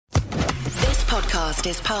podcast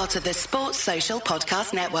is part of the Sports Social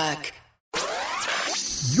Podcast Network.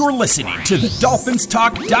 You're listening to the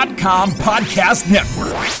DolphinsTalk.com podcast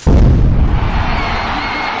network.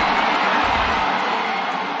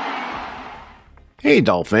 Hey,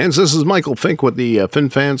 Dolphins, this is Michael Fink with the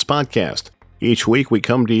FinFans Podcast. Each week we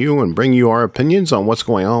come to you and bring you our opinions on what's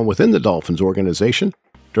going on within the Dolphins organization.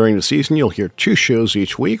 During the season, you'll hear 2 shows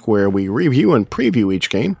each week where we review and preview each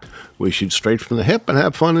game. We shoot straight from the hip and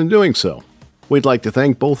have fun in doing so. We'd like to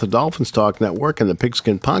thank both the Dolphins Talk Network and the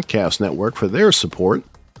Pigskin Podcast Network for their support.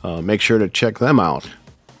 Make sure to check them out.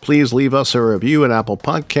 Please leave us a review at Apple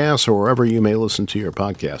Podcasts or wherever you may listen to your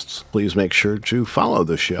podcasts. Please make sure to follow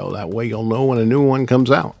the show. That way you'll know when a new one comes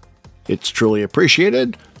out. It's truly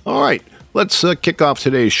appreciated. All right, let's kick off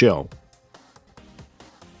today's show.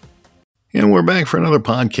 And we're back for another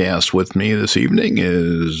podcast. With me this evening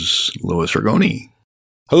is Louis Rigoni.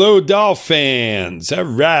 Hello, Dolphins. All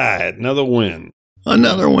right, another win.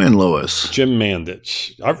 Another win, Louis. Jim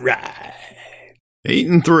Mandich. All right.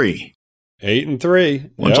 8-3.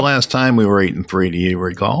 8-3. When's the last time we were 8-3? Do you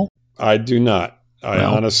recall? I do not. I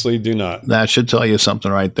honestly do not. That should tell you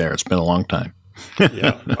something right there. It's been a long time.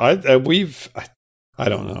 Yeah, I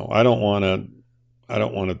don't know. I don't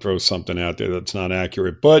want to throw something out there that's not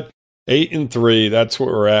accurate. But 8-3. That's where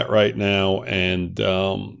we're at right now. And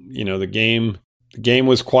the game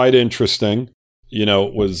was quite interesting.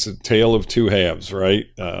 It was a tale of 2 halves, right?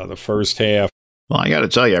 The first half. Well, I got to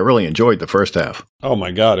tell you, I really enjoyed the first half. Oh,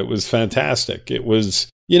 my God. It was fantastic. It was,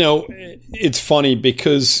 it's funny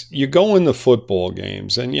because you go into football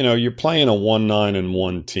games and, you're playing a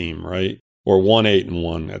 1-9-1 team, right? Or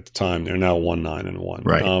 1-8-1 at the time. They're now 1-9-1.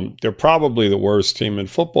 Right. They're probably the worst team in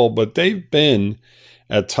football, but they've been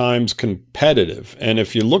at times competitive. And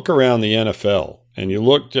if you look around the NFL and you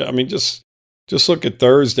look, just look at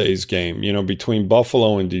Thursday's game, between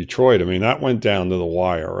Buffalo and Detroit. That went down to the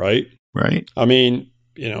wire, right? Right.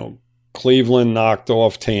 Cleveland knocked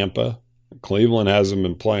off Tampa. Cleveland hasn't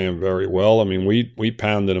been playing very well. We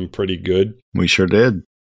pounded them pretty good. We sure did.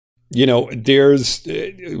 There's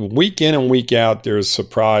week in and week out, there's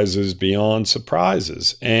surprises beyond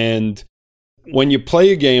surprises. And when you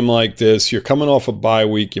play a game like this, you're coming off a bye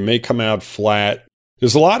week, you may come out flat.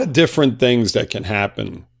 There's a lot of different things that can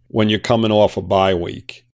happen when you're coming off a bye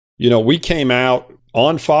week. We came out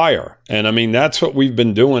on fire. And that's what we've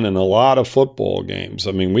been doing in a lot of football games.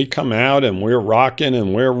 We come out and we're rocking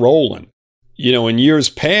and we're rolling. In years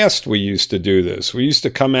past, we used to do this. We used to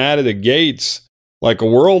come out of the gates like a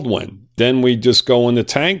whirlwind. Then we just go in the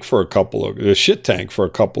shit tank for a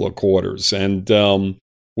couple of quarters. And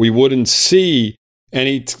we wouldn't see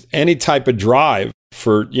any type of drive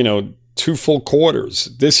for, 2 full quarters.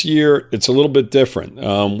 This year, it's a little bit different.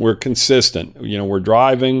 We're consistent. We're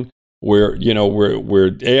driving. We're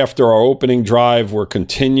after our opening drive, we're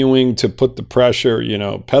continuing to put the pressure,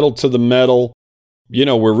 pedal to the metal.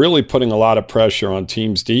 We're really putting a lot of pressure on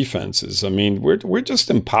teams' defenses. We're just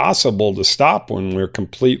impossible to stop when we're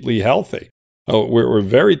completely healthy. We're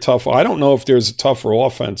very tough. I don't know if there's a tougher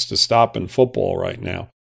offense to stop in football right now,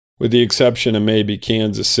 with the exception of maybe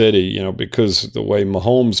Kansas City, because of the way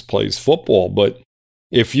Mahomes plays football. But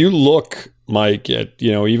if you look, Mike, at,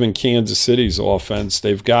 even Kansas City's offense,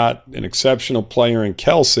 they've got an exceptional player in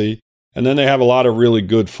Kelsey, and then they have a lot of really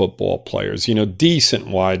good football players, decent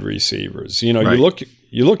wide receivers. Right.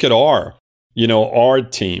 You look at our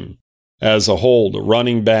team as a whole, the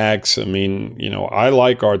running backs. I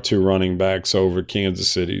like our 2 running backs over Kansas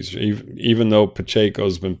City's, even though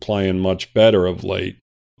Pacheco's been playing much better of late.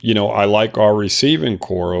 I like our receiving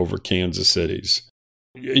core over Kansas City's.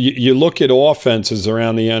 You look at offenses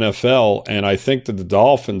around the NFL, and I think that the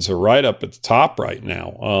Dolphins are right up at the top right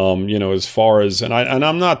now. As far as, and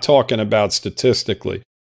I'm not talking about statistically,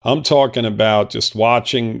 I'm talking about just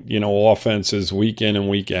watching, offenses week in and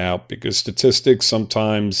week out, because statistics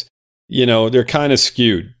sometimes, they're kind of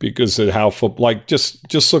skewed because of how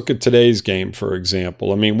just look at today's game, for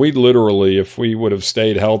example. We literally, if we would have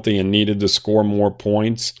stayed healthy and needed to score more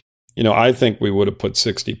points, I think we would have put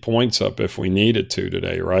 60 points up if we needed to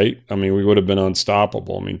today, right? We would have been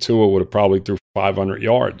unstoppable. Tua would have probably threw 500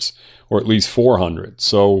 yards, or at least 400.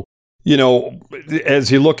 So,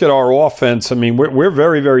 as you look at our offense, we're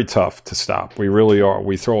very, very tough to stop. We really are.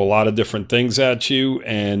 We throw a lot of different things at you,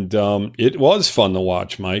 and it was fun to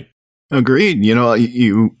watch, Mike. Agreed.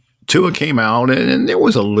 Tua came out, and there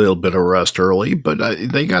was a little bit of rust early, but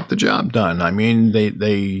they got the job done.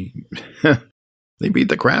 They They beat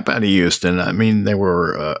the crap out of Houston. They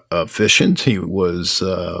were efficient. He was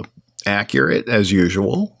accurate as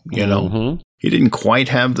usual. He didn't quite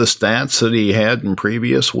have the stats that he had in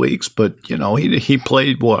previous weeks, but he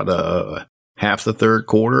played half the third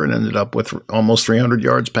quarter and ended up with almost 300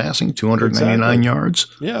 yards passing, 299 yards.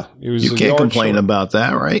 Yeah. You can't complain about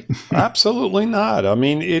that, right? Absolutely not. I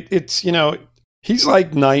mean, it's, he's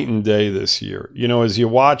like night and day this year, as you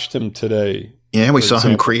watched him today. Yeah, we saw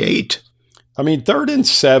him create. I mean, 3rd and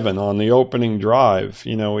 7 on the opening drive,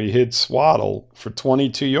 he hits Waddle for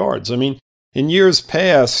 22 yards. I mean, in years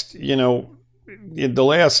past,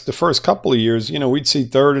 the first couple of years, we'd see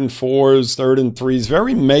 3rd and 4s, 3rd and 3s,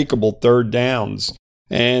 very makeable third downs.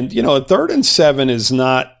 And, 3rd and 7 is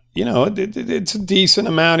not, it's a decent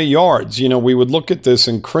amount of yards. We would look at this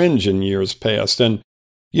and cringe in years past. And,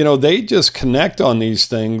 they just connect on these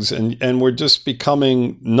things, and we're just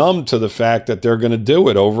becoming numb to the fact that they're going to do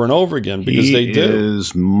it over and over again because they do. He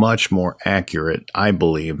is much more accurate, I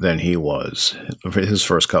believe, than he was for his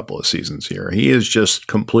first couple of seasons here. He is just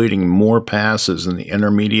completing more passes in the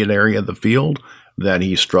intermediate area of the field that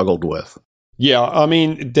he struggled with. Yeah, I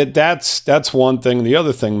mean, that's one thing. The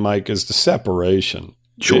other thing, Mike, is the separation.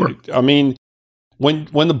 Sure. I mean,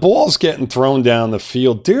 when the ball's getting thrown down the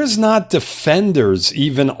field, there's not defenders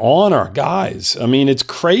even on our guys. I mean, it's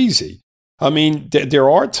crazy. I mean, there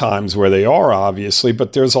are times where they are, obviously,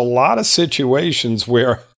 but there's a lot of situations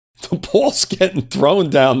where the ball's getting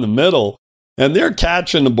thrown down the middle and they're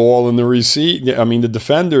catching the ball in the receipt. I mean, the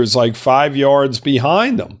defender's like 5 yards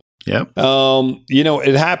behind them. Yep.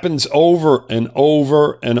 It happens over and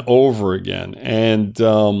over and over again. And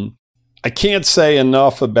I can't say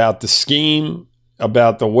enough about the scheme,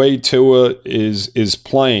 about the way Tua is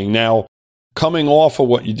playing. Now, coming off of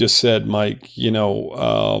what you just said, Mike,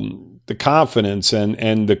 the confidence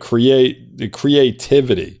and the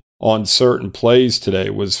creativity on certain plays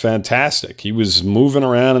today was fantastic. He was moving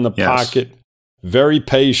around in the pocket, very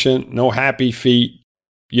patient, no happy feet.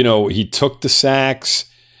 He took the sacks.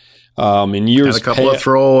 In years had a couple of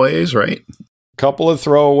throwaways, right? Couple of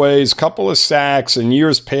throwaways, couple of sacks. In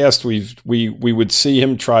years past, we would see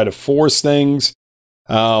him try to force things.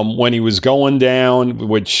 When he was going down,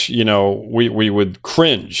 which, we would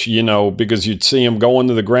cringe, because you'd see him going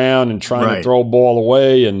to the ground and trying to throw a ball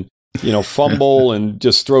away and, fumble and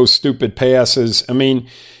just throw stupid passes. I mean,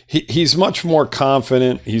 he's much more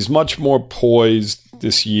confident. He's much more poised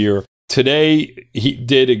this year. Today, he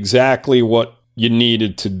did exactly what you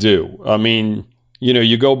needed to do. I mean,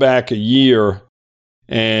 you go back a year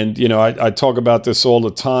and, I talk about this all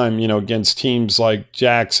the time, against teams like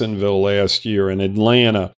Jacksonville last year and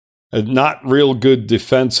Atlanta, not real good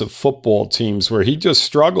defensive football teams where he just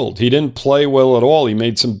struggled. He didn't play well at all. He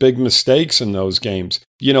made some big mistakes in those games.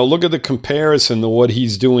 Look at the comparison to what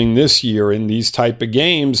he's doing this year in these type of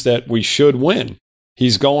games that we should win.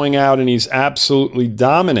 He's going out and he's absolutely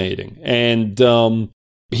dominating. And,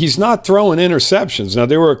 he's not throwing interceptions. Now,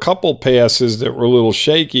 there were a couple passes that were a little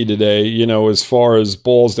shaky today, as far as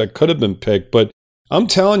balls that could have been picked. But I'm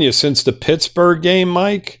telling you, since the Pittsburgh game,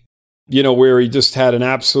 Mike, where he just had an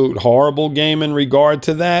absolute horrible game in regard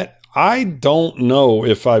to that, I don't know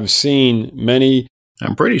if I've seen many.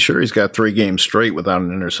 I'm pretty sure he's got 3 games straight without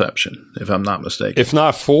an interception, if I'm not mistaken. If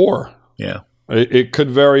not 4. Yeah. It could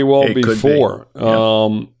very well be 4.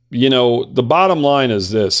 Yeah. The bottom line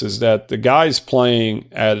is this, is that the guy's playing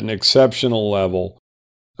at an exceptional level.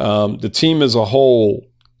 The team as a whole,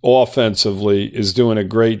 offensively, is doing a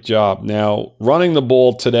great job. Now, running the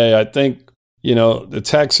ball today, I think, the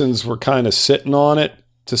Texans were kind of sitting on it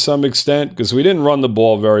to some extent because we didn't run the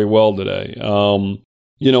ball very well today.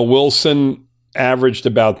 Wilson averaged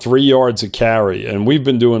about 3 yards a carry, and we've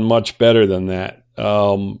been doing much better than that.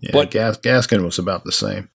 But Gaskin was about the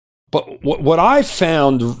same. But what I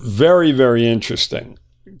found very, very interesting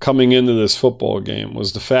coming into this football game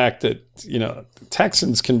was the fact that, the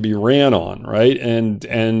Texans can be ran on, right?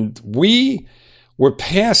 And we were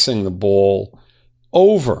passing the ball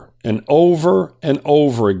over and over and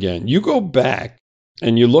over again. You go back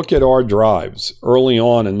and you look at our drives early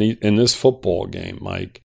on in this football game,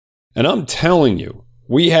 Mike, and I'm telling you,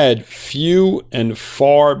 we had few and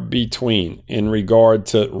far between in regard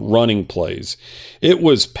to running plays. It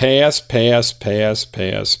was pass, pass, pass,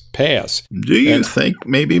 pass, pass. Do you think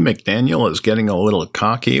maybe McDaniel is getting a little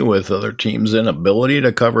cocky with other teams' inability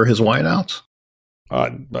to cover his wideouts?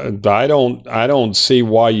 I don't see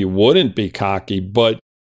why you wouldn't be cocky, but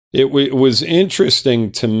it was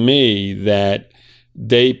interesting to me that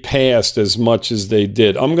they passed as much as they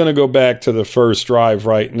did. I'm going to go back to the first drive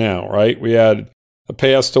right now, right? We had a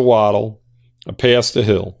pass to Waddle, a pass to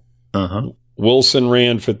Hill. Wilson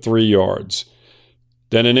ran for 3 yards.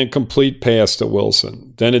 Then an incomplete pass to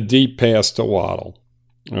Wilson. Then a deep pass to Waddle.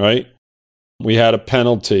 All right? We had a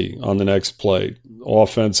penalty on the next play,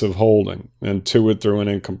 offensive holding. And Tua threw an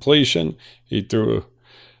incompletion. He threw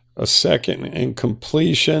a second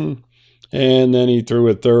incompletion, and then he threw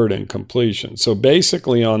a third incompletion. So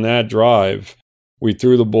basically on that drive, we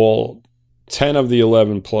threw the ball 10 of the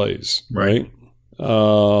 11 plays, right?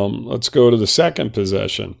 Let's go to the second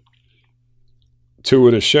possession.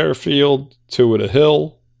 2 to Sherfield, 2 to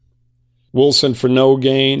Hill. Wilson for no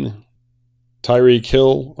gain. Tyreek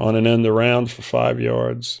Hill on an end around for 5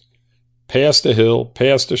 yards. Pass to Hill,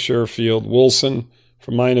 pass to Sherfield. Wilson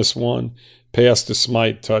for -1. Pass to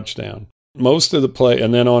Smythe, touchdown. Most of the play,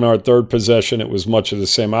 and then on our third possession, it was much of the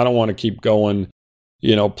same. I don't want to keep going,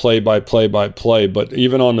 play by play, but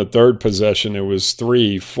even on the third possession, it was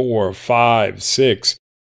 3, 4, 5, 6.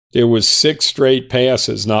 There was 6 straight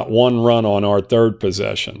passes, not one run on our third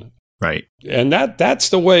possession. Right. And that's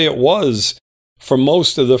the way it was for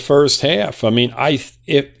most of the first half. I mean, I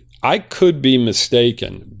could be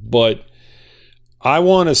mistaken, but I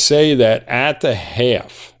want to say that at the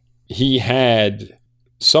half, he had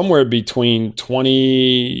somewhere between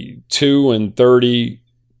 22 and 30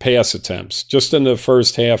 pass attempts just in the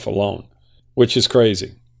first half alone, which is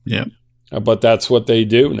crazy. Yeah. But that's what they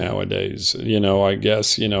do nowadays. I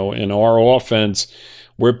guess, in our offense,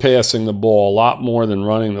 we're passing the ball a lot more than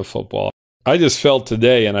running the football. I just felt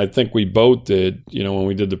today, and I think we both did, when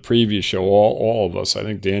we did the previous show, all of us, I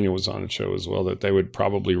think Daniel was on the show as well, that they would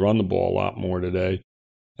probably run the ball a lot more today.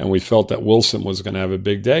 And we felt that Wilson was going to have a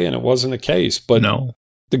big day, and it wasn't the case. But no.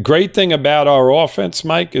 The great thing about our offense,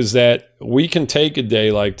 Mike, is that we can take a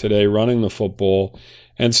day like today running the football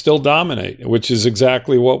and still dominate, which is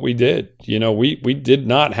exactly what we did. We did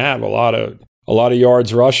not have a lot of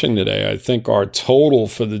yards rushing today. I think our total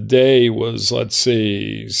for the day was,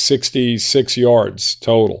 66 yards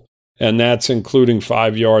total. And that's including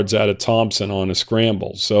 5 yards out of Thompson on a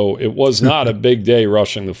scramble. So it was not a big day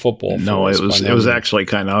rushing the football. No, it was actually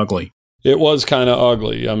kind of ugly. It was kind of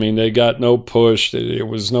ugly. I mean, they got no push. There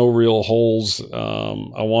was no real holes.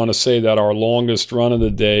 I want to say that our longest run of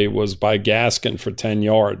the day was by Gaskin for 10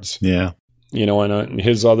 yards. Yeah. And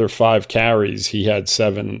his other 5 carries, he had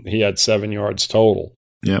 7 yards total.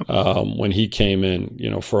 Yeah. When he came in,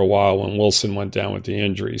 for a while when Wilson went down with the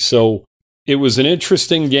injury. So it was an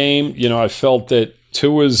interesting game. I felt that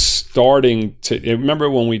Tua's starting to –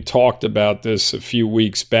 remember when we talked about this a few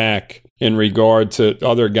weeks back in regard to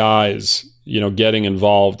other guys, getting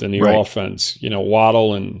involved in the offense.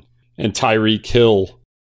 Waddle and Tyreek Hill,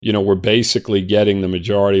 were basically getting the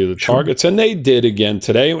majority of the targets. And they did again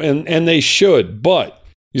today, and they should. But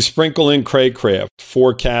you sprinkle in Craycraft,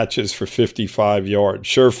 4 catches for 55 yards.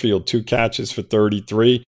 Sherfield, 2 catches for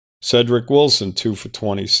 33. Cedric Wilson, 2 for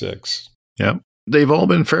 26. Yeah, they've all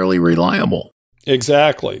been fairly reliable.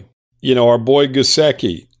 Exactly. Our boy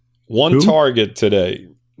Gesicki, 1 target today,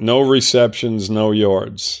 no receptions, no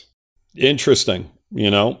yards. Interesting,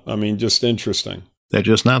 just interesting. They're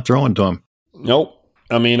just not throwing to him. Nope.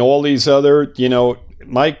 I mean, all these other,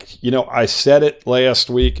 Mike, I said it last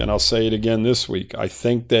week and I'll say it again this week. I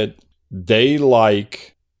think that they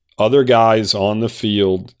like other guys on the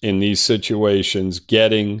field in these situations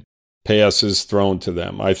getting passes thrown to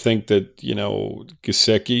them. I think that,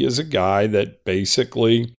 Gesicki is a guy that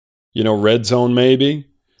basically, red zone maybe.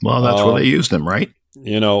 Well, that's where they used him, right?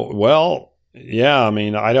 Yeah, I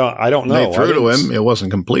mean, I don't know. They threw to him. It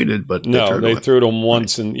wasn't completed, but they threw to him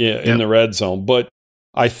once in the red zone. But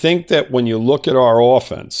I think that when you look at our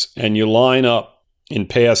offense and you line up in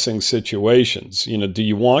passing situations, do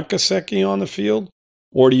you want Gesicki on the field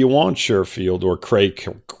or do you want Sherfield or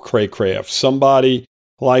Craycraft, somebody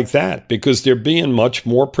like that? Because they're being much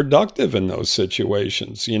more productive in those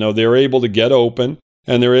situations. They're able to get open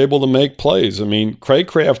and they're able to make plays. I mean,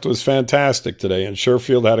 Craycraft was fantastic today, and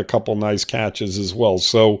Sherfield had a couple nice catches as well.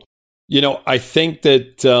 So, I think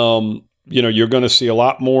that, you're going to see a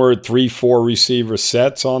lot more 3-4 receiver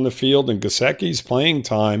sets on the field, and Gesicki's playing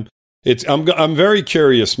time. I'm very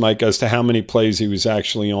curious, Mike, as to how many plays he was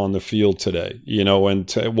actually on the field today,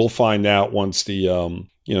 and we'll find out once the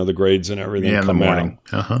grades and everything come out.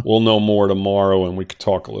 Uh-huh. We'll know more tomorrow, and we could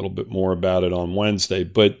talk a little bit more about it on Wednesday.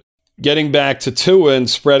 But getting back to Tua and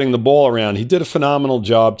spreading the ball around, he did a phenomenal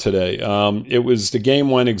job today. The game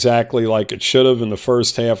went exactly like it should have in the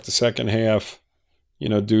first half. The second half,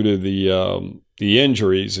 due to the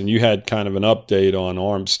injuries, and you had kind of an update on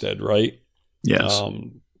Armstead, right? Yes.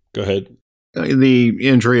 Go ahead. The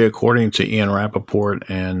injury, according to Ian Rappaport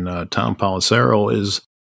and Tom Pelissero,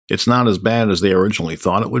 it's not as bad as they originally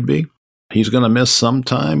thought it would be. He's going to miss some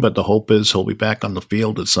time, but the hope is he'll be back on the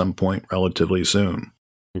field at some point relatively soon.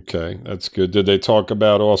 Okay, that's good. Did they talk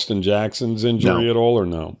about Austin Jackson's injury at all or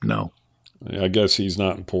no? No. I guess he's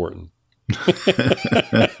not important.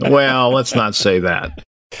 Well, let's not say that.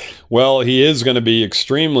 Well, he is going to be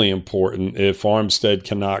extremely important if Armstead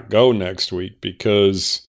cannot go next week,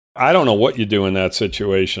 because I don't know what you do in that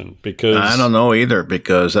situation. Because I don't know either,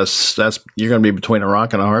 because that's you're going to be between a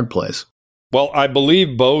rock and a hard place. Well, I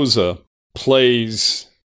believe Bosa plays.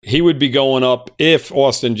 He would be going up if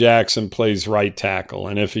Austin Jackson plays right tackle,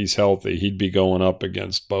 and if he's healthy, he'd be going up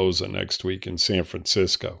against Bosa next week in San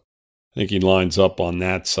Francisco. I think he lines up on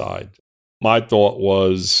that side. My thought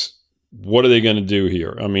was, what are they going to do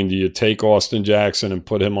here? I mean, do you take Austin Jackson and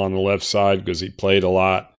put him on the left side because he played a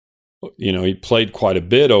lot? You know, he played quite a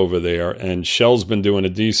bit over there, and Shell's been doing a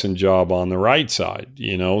decent job on the right side,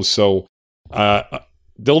 you know. So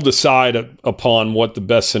they'll decide upon what the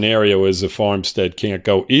best scenario is if Armstead can't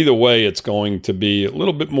go. Either way, it's going to be a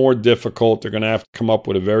little bit more difficult. They're going to have to come up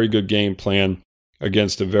with a very good game plan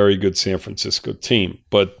against a very good San Francisco team.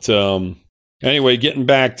 But anyway, getting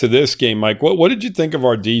back to this game, Mike, what did you think of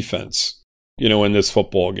our defense, you know, in this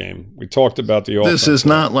football game? We talked about the offense. This is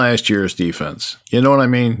not last year's defense. You know what I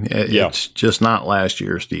mean? It's just not last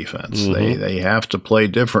year's defense. Mm-hmm. They have to play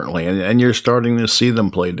differently, and you're starting to see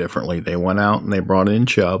them play differently. They went out and they brought in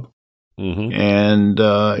Chubb, and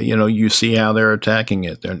you know, you see how they're attacking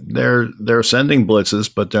it. They're sending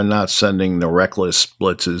blitzes, but they're not sending the reckless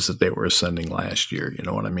blitzes that they were sending last year. You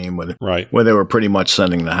know what I mean? Where they were pretty much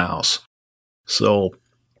sending the house. So,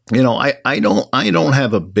 you know, I don't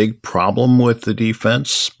have a big problem with the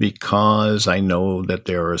defense, because I know that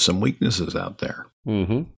there are some weaknesses out there.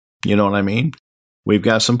 Mm-hmm. You know what I mean? We've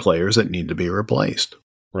got some players that need to be replaced.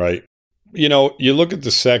 Right. You know, you look at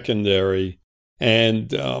the secondary,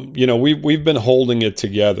 and you know, we've been holding it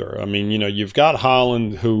together. I mean, you know, you've got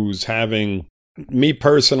Holland, who's having, me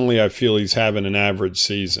personally, I feel he's having an average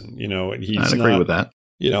season. You know, I'd agree with that.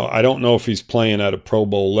 You know, I don't know if he's playing at a Pro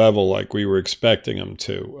Bowl level like we were expecting him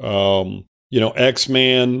to. You know,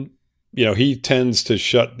 X-Man, you know, he tends to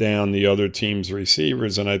shut down the other team's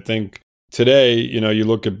receivers. And I think today, you know, you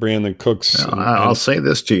look at Brandon Cooks. I'll say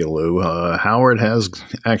this to you, Lou. Howard has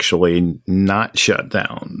actually not shut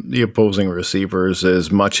down the opposing receivers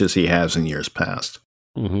as much as he has in years past.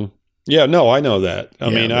 Mm-hmm. Yeah, no, I know that.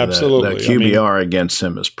 I mean, absolutely. The QBR against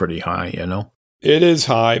him is pretty high, you know? It is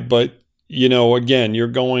high, but you know, again, you're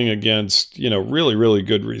going against, you know, really, really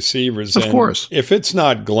good receivers. Of course. If it's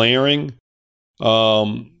not glaring, you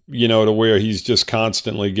know, to where he's just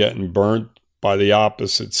constantly getting burnt by the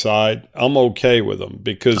opposite side, I'm okay with him,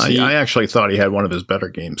 because I actually thought he had one of his better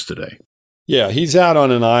games today. Yeah, he's out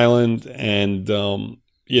on an island, and,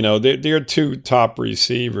 you know, they're two top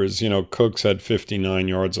receivers. You know, Cooks had 59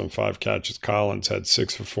 yards on 5 catches. Collins had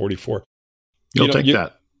 6 for 44. You'll take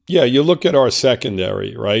that. Yeah, you look at our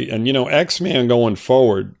secondary, right? And, you know, X-Man going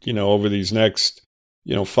forward, you know, over these next,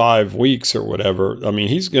 you know, 5 weeks or whatever, I mean,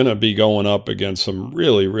 he's going to be going up against some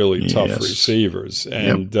really, really tough receivers.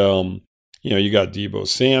 And, you know, you got Deebo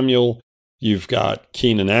Samuel, you've got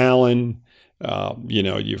Keenan Allen, you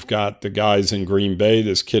know, you've got the guys in Green Bay,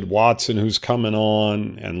 this kid Watson who's coming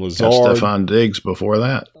on, and Lazard. Stephon Diggs before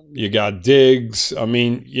that. You got Diggs. I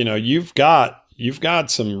mean, you know, you've got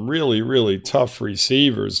some really, really tough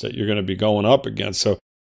receivers that you're going to be going up against. So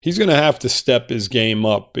he's going to have to step his game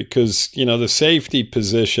up, because, you know, the safety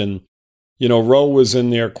position, you know, Rowe was in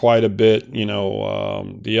there quite a bit. You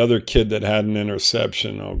know, the other kid that had an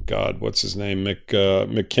interception, oh God, what's his name?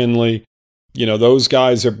 McKinley. You know, those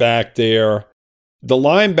guys are back there. The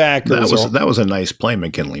linebackers. That was a nice play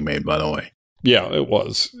McKinley made, by the way. Yeah, it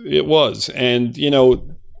was. It was. And, you know,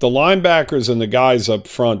 the linebackers and the guys up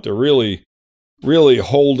front are really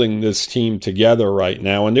holding this team together right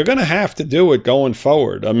now, and they're going to have to do it going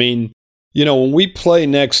forward. I mean, you know, when we play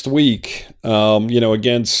next week, you know,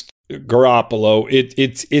 against Garoppolo,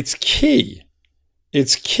 it's key.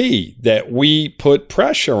 It's key that we put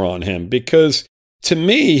pressure on him, because to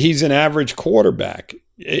me, he's an average quarterback.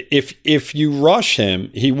 If you rush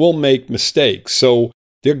him, he will make mistakes. So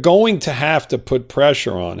they're going to have to put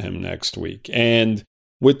pressure on him next week. And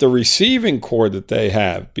with the receiving core that they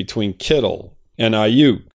have between Kittle and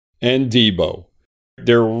Ayuk and Deebo,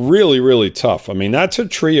 they're really, really tough. I mean, that's a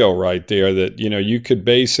trio right there that, you know, you could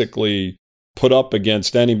basically put up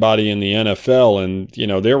against anybody in the NFL, and, you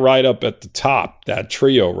know, they're right up at the top, that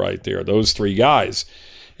trio right there, those 3 guys.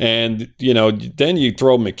 And, you know, then you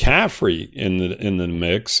throw McCaffrey in the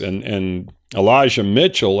mix, and Elijah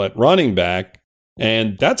Mitchell at running back,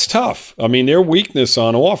 and that's tough. I mean, their weakness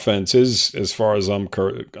on offense is, as far as I'm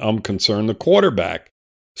concerned, the quarterback.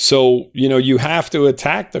 So, you know, you have to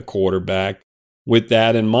attack the quarterback with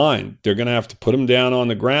that in mind. They're going to have to put him down on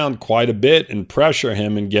the ground quite a bit and pressure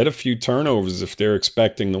him and get a few turnovers if they're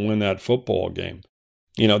expecting to win that football game.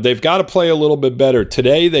 they've got to play a little bit better.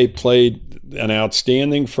 Today they played an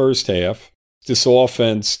outstanding first half. This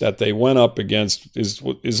offense that they went up against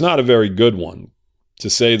is not a very good one, to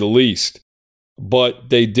say the least. But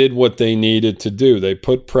they did what they needed to do. They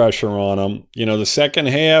put pressure on them. The second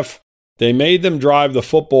half, they made them drive the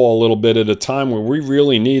football a little bit at a time where we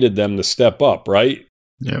really needed them to step up, right?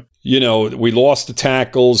 Yep. We lost the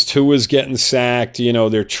tackles. Tua's getting sacked.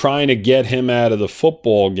 They're trying to get him out of the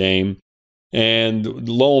football game. And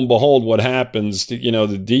lo and behold, what happens,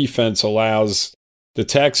 the defense allows the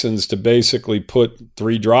Texans to basically put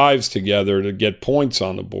 3 drives together to get points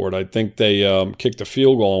on the board. I think they kicked a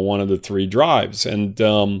field goal on one of the 3 drives. And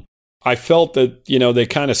I felt that, they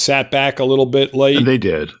kind of sat back a little bit late. And they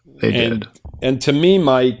did. They did. And to me,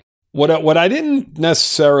 Mike, what I didn't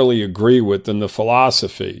necessarily agree with in the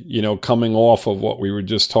philosophy, coming off of what we were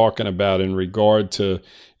just talking about in regard to,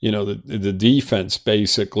 the defense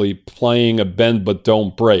basically playing a bend but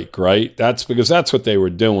don't break, right? That's because that's what they were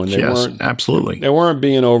doing. Yes, absolutely. They weren't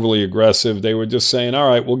being overly aggressive. They were just saying, all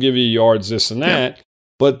right, we'll give you yards, this and that. Yeah.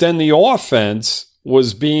 But then the offense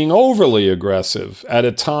was being overly aggressive at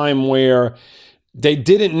a time where they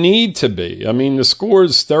didn't need to be. I mean, the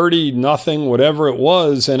score's 30-0, whatever it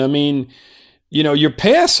was. And you're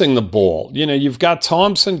passing the ball. You've got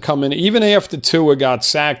Thompson coming, even after Tua got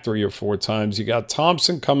sacked 3 or 4 times, you got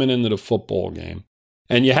Thompson coming into the football game.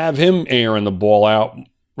 And you have him airing the ball out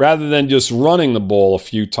rather than just running the ball a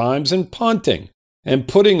few times and punting and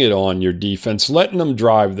putting it on your defense, letting them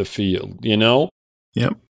drive the field,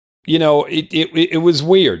 Yep. It was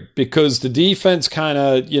weird because the defense kind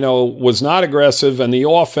of, was not aggressive and the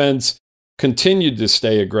offense continued to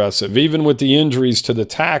stay aggressive, even with the injuries to the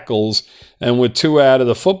tackles and with Tua out of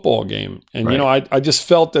the football game. And, right. I just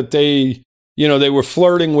felt that they were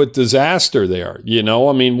flirting with disaster there.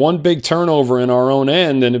 One big turnover in our own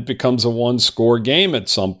end and it becomes a 1-score game at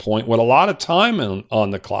some point with a lot of time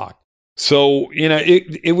on the clock. So,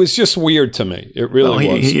 it was just weird to me. It really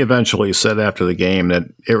was. He eventually said after the game that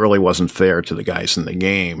it really wasn't fair to the guys in the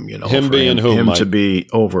game, Him being who, him Mike? to be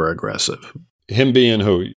over-aggressive. Him being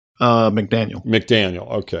who? McDaniel.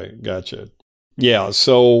 Okay, gotcha. Yeah,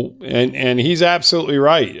 so, and he's absolutely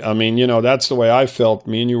right. That's the way I felt.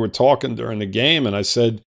 Me and you were talking during the game, and I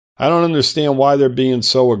said, I don't understand why they're being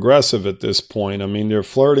so aggressive at this point. They're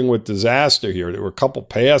flirting with disaster here. There were a couple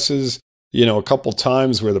passes, a couple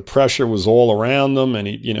times where the pressure was all around them and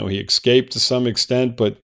he escaped to some extent,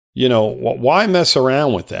 but why mess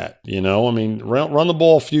around with that? Run the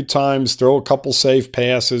ball a few times, throw a couple safe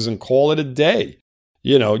passes and call it a day.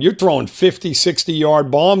 You're throwing 50, 60-yard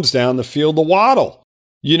bombs down the field to Waddle,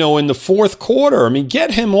 in the fourth quarter.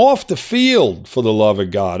 Get him off the field for the love of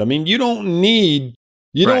God. You don't need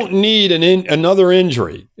another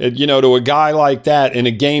injury, to a guy like that in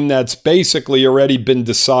a game that's basically already been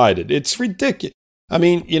decided. It's ridiculous.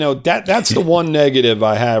 That's the one negative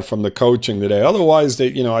I have from the coaching today. Otherwise,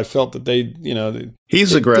 I felt that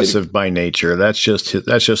he's aggressive by nature. That's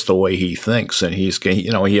just the way he thinks. And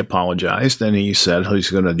he apologized and he said he's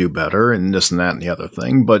going to do better and this and that and the other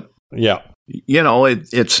thing. But yeah,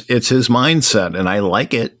 it's his mindset and I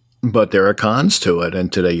like it, but there are cons to it. And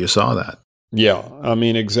today you saw that. Yeah,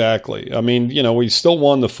 exactly. We still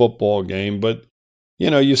won the football game, but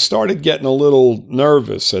you started getting a little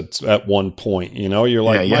nervous at one point. You're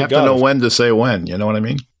like, you have to know when to say when. You know what I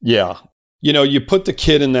mean? Yeah. You put the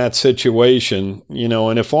kid in that situation,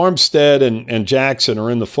 and if Armstead and Jackson are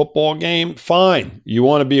in the football game, fine. You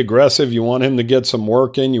want to be aggressive. You want him to get some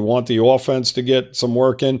work in. You want the offense to get some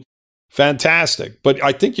work in. Fantastic. But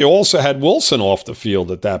I think you also had Wilson off the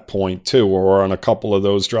field at that point, too, or on a couple of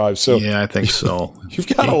those drives. So yeah, I think so. You've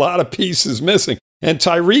got a lot of pieces missing. And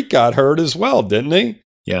Tyreek got hurt as well, didn't he?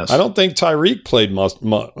 Yes. I don't think Tyreek played most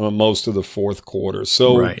of the fourth quarter.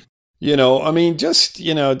 So, right. Just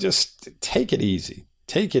take it easy.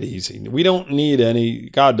 Take it easy. We don't need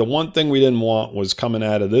the one thing we didn't want was coming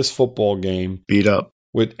out of this football game beat up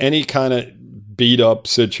with any kind of beat up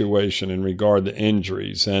situation in regard to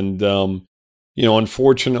injuries. And,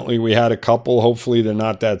 unfortunately we had a couple. Hopefully they're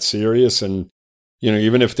not that serious. And,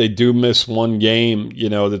 even if they do miss one game,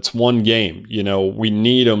 that's one game, we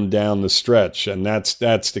need them down the stretch. And that's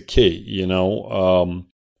the key,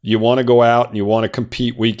 you want to go out and you want to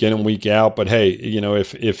compete week in and week out. But hey,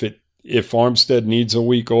 if Armstead needs a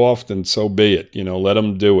week off, then so be it. Let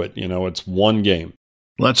him do it. It's one game.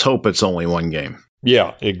 Let's hope it's only one game.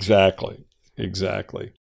 Yeah, exactly.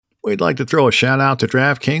 We'd like to throw a shout out to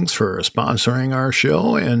DraftKings for sponsoring our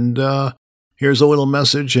show. And here's a little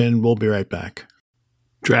message and we'll be right back.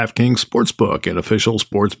 DraftKings Sportsbook, an official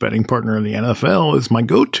sports betting partner of the NFL, is my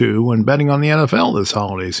go-to when betting on the NFL this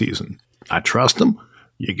holiday season. I trust them.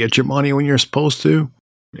 You get your money when you're supposed to.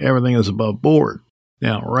 Everything is above board.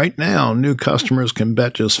 Now, right now, new customers can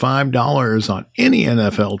bet just $5 on any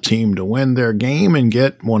NFL team to win their game and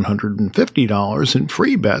get $150 in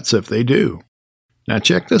free bets if they do. Now,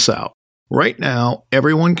 check this out. Right now,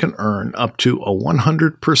 everyone can earn up to a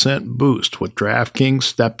 100% boost with DraftKings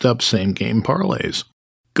stepped-up same-game parlays.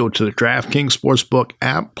 Go to the DraftKings Sportsbook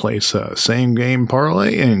app, place a same-game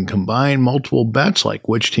parlay, and combine multiple bets like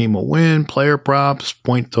which team will win, player props,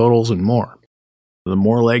 point totals, and more. The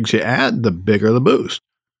more legs you add, the bigger the boost.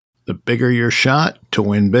 The bigger your shot to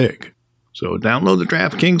win big. So download the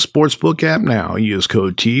DraftKings Sportsbook app now. Use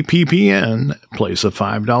code TPPN. Place a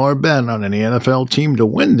 $5 bet on any NFL team to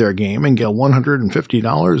win their game and get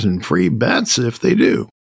 $150 in free bets if they do.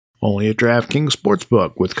 Only at DraftKings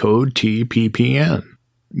Sportsbook with code TPPN.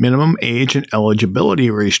 Minimum age and eligibility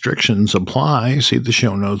restrictions apply. See the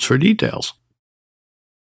show notes for details.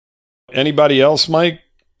 Anybody else, Mike,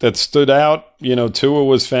 that stood out? Tua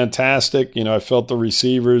was fantastic. I felt the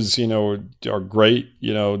receivers, are great,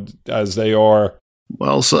 as they are.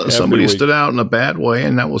 Well, somebody stood out in a bad way,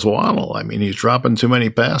 and that was Waddle. I mean, he's dropping too many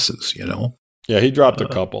passes, Yeah, he dropped a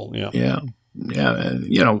couple, yeah. Yeah,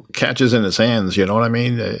 and, catches in his hands, you know what I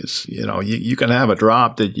mean? You can have a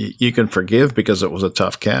drop that you can forgive because it was a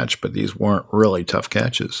tough catch, but these weren't really tough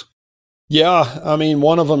catches. Yeah, I mean,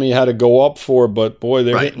 one of them he had to go up for, but boy,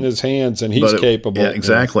 they're hitting his hands, and he's capable. Yeah,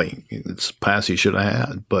 exactly. It's a pass he should have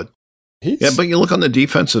had. But you look on the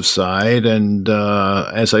defensive side, and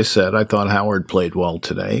as I said, I thought Howard played well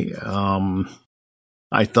today.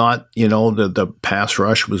 I thought, the pass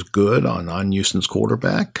rush was good on Houston's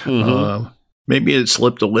quarterback. Mm-hmm. Maybe it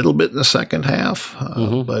slipped a little bit in the second half,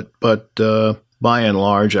 but by and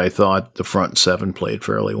large, I thought the front seven played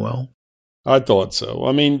fairly well. I thought so.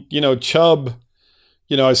 I mean, Chubb,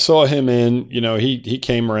 I saw him in, he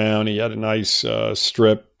came around. He had a nice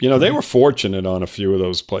strip. They were fortunate on a few of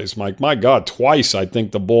those plays, Mike. My God, twice I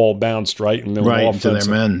think the ball bounced right in their into their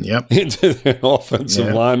men. Yep. Into their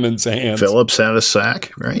offensive lineman's hands. Phillips had a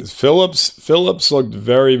sack, right? Phillips looked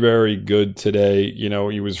very, very good today.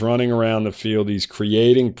 He was running around the field. He's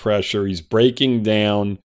creating pressure. He's breaking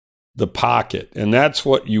down the pocket, and that's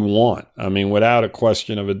what you want. I mean, without a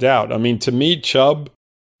question of a doubt. I mean, to me, Chubb,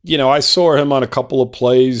 I saw him on a couple of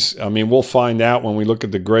plays. I mean, we'll find out when we look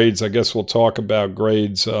at the grades. I guess we'll talk about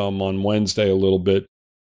grades on Wednesday a little bit,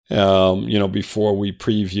 before we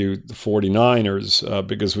preview the 49ers,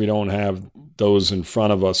 because we don't have those in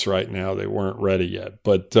front of us right now. They weren't ready yet.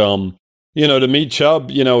 But, to me, Chubb,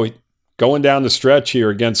 going down the stretch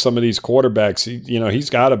here against some of these quarterbacks, he's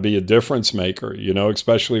got to be a difference maker,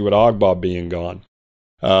 especially with Ogba being gone.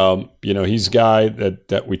 He's a guy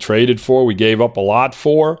that we traded for. We gave up a lot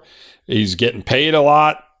for. He's getting paid a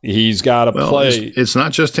lot. He's got to play. It's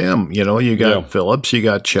not just him. You got Phillips, you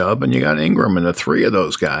got Chubb, and you got Ingram, and the three of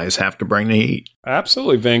those guys have to bring the heat.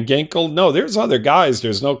 Absolutely. Van Ginkel. No, there's other guys.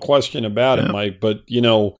 There's no question about it, Mike. But,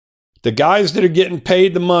 the guys that are getting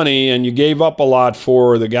paid the money and you gave up a lot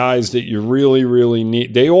for are the guys that you really, really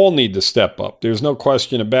need. They all need to step up. There's no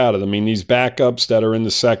question about it. I mean, these backups that are in the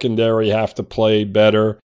secondary have to play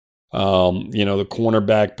better. The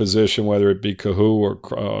cornerback position, whether it be Kahu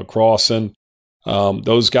or Crossan,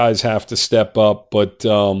 those guys have to step up. But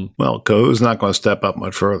Kahu's not going to step up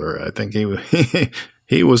much further. I think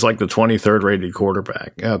he was like the 23rd rated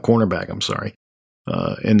cornerback. I'm sorry,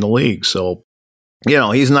 in the league. So.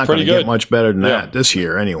 He's not going to get much better than that this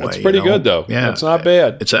year anyway. It's pretty good, though. Yeah. It's not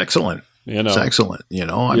bad. It's excellent. It's excellent. He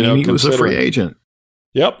was a free agent.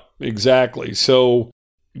 Yep, exactly. So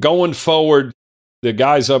going forward, the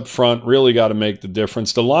guys up front really got to make the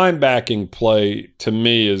difference. The linebacking play, to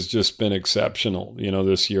me, has just been exceptional,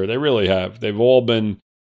 this year. They really have. They've all been,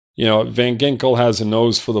 Van Ginkel has a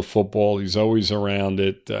nose for the football. He's always around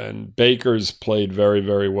it. And Baker's played very,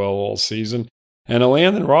 very well all season. And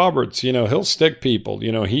Landon Roberts, he'll stick people.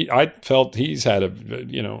 I feel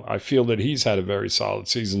that he's had a very solid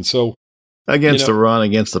season. So against the run,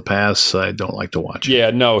 against the pass, I don't like to watch. Yeah,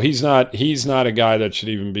 no, he's not a guy that should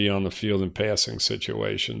even be on the field in passing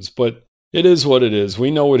situations. But it is what it is.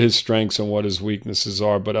 We know what his strengths and what his weaknesses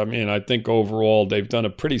are. But I think overall they've done a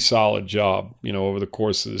pretty solid job, over the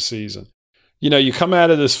course of the season. You come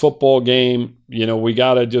out of this football game, we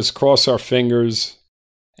got to just cross our fingers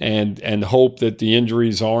and hope that the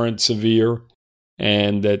injuries aren't severe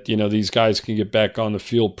and that, these guys can get back on the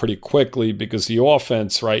field pretty quickly, because the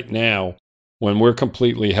offense right now, when we're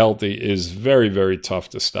completely healthy, is very, very tough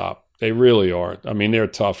to stop. They really are. I mean, they're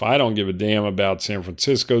tough. I don't give a damn about San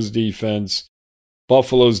Francisco's defense,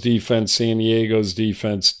 Buffalo's defense, San Diego's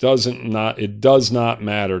defense. It does not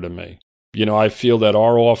matter to me. I feel that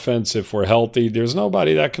our offense, if we're healthy, there's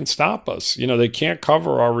nobody that can stop us. They can't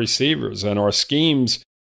cover our receivers, and our schemes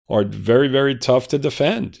are very, very tough to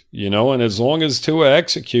defend, and as long as Tua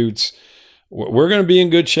executes, we're going to be in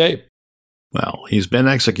good shape. Well, he's been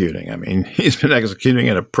executing. I mean, he's been executing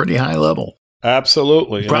at a pretty high level.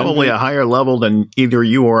 Absolutely. Probably a higher level than either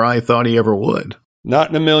you or I thought he ever would. Not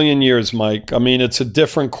in a million years, Mike. I mean, it's a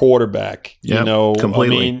different quarterback.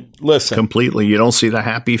 Completely. I mean, listen. Completely. You don't see the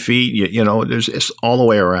happy feet. It's all the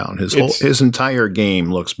way around. His entire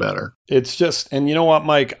game looks better. It's just, and you know what,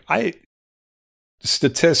 Mike?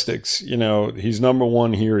 Statistics, he's number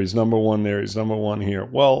one here, he's number one there, he's number one here.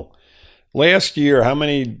 Well, last year, how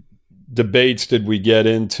many debates did we get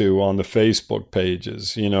into on the Facebook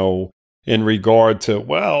pages, in regard to,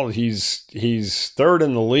 well, he's third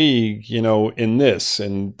in the league, in this,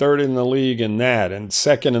 and third in the league in that, and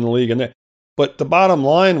second in the league in that. But the bottom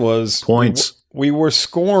line was points. We were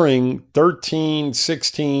scoring 13,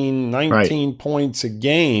 16, 19 points a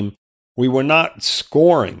game. We were not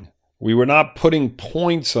scoring. We were not putting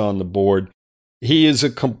points on the board. He is a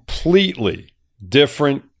completely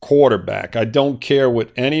different quarterback. I don't care what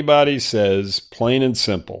anybody says, plain and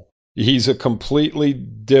simple. He's a completely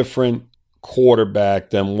different quarterback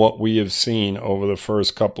than what we have seen over the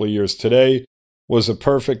first couple of years. Today was a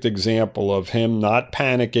perfect example of him not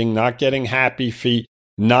panicking, not getting happy feet,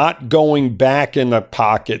 not going back in the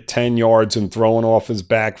pocket 10 yards and throwing off his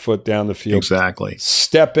back foot down the field. Exactly.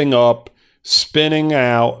 Stepping up, spinning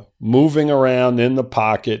out, moving around in the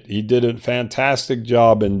pocket. He did a fantastic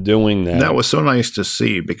job in doing that. That was so nice to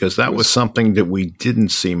see, because that was something that we didn't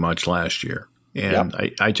see much last year. And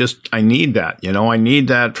I need that. I need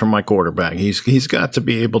that from my quarterback. He's got to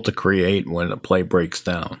be able to create when a play breaks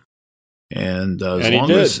down. And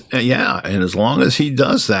as long as he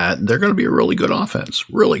does that, they're going to be a really good offense.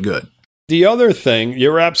 Really good. The other thing,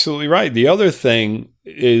 you're absolutely right. The other thing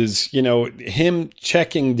is, him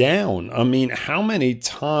checking down. I mean, how many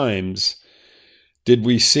times did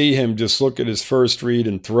we see him just look at his first read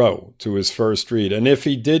and throw to his first read? And if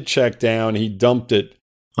he did check down, he dumped it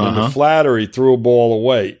in the flat, or he threw a ball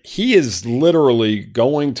away. He is literally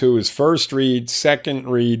going to his first read, second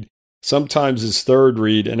read, sometimes his third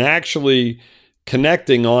read, and actually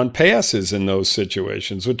connecting on passes in those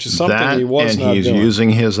situations, which is something he was not doing. And he's using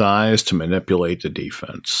his eyes to manipulate the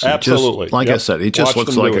defense. Absolutely. I said, he just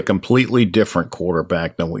looks like a completely different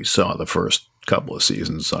quarterback than we saw the first couple of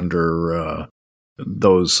seasons under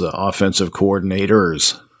those offensive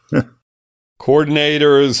coordinators. And,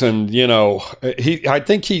 I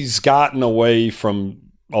think he's gotten away from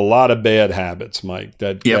a lot of bad habits, Mike,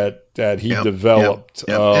 that he developed.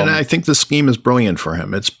 And I think the scheme is brilliant for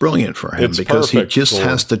him. It's brilliant for him because he just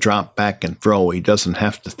has to drop back and throw. He doesn't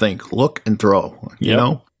have to think, look and throw, you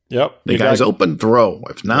know? Yep. The guy's open, throw.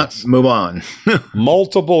 If not, move on.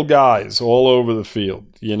 Multiple guys all over the field,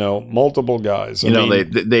 multiple guys.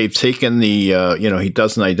 They've taken the, he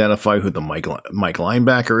doesn't identify who the Mike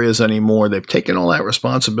linebacker is anymore. They've taken all that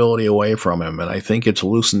responsibility away from him. And I think it's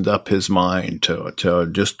loosened up his mind to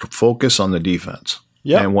just focus on the defense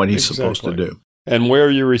and what he's supposed to do. And where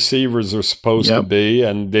your receivers are supposed to be.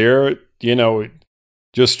 And they're,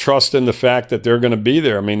 just trust in the fact that they're going to be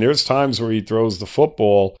there. I mean, there's times where he throws the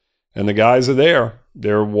football and the guys are there.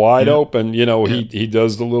 They're wide open. He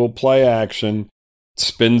does the little play action,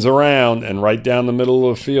 spins around, and right down the middle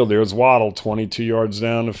of the field, there's Waddle 22 yards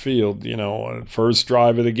down the field, first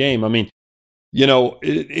drive of the game. I mean,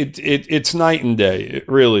 it's night and day. It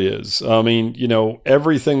really is. I mean,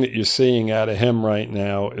 everything that you're seeing out of him right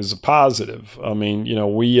now is a positive. I mean,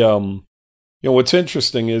 what's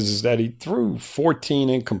interesting is that he threw 14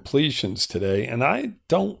 incompletions today, and I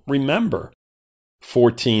don't remember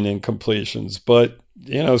 14 incompletions, but,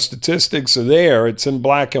 statistics are there. It's in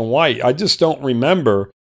black and white. I just don't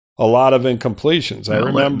remember a lot of incompletions. I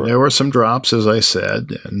remember there were some drops, as I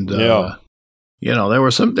said, and there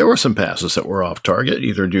were some passes that were off target,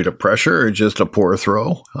 either due to pressure or just a poor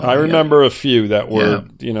throw. I remember a few that were,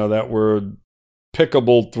 that were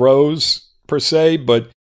pickable throws per se, but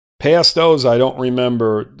past those, I don't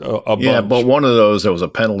rember a bunch. Yeah, but one of those, there was a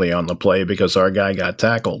penalty on the play because our guy got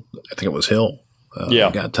tackled. I think it was Hill.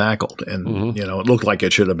 Got tackled. And, it looked like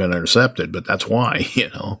it should have been intercepted, but that's why,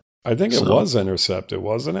 I think it was intercepted,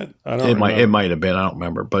 wasn't it? It might have been. I don't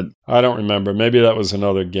remember. But I don't remember. Maybe that was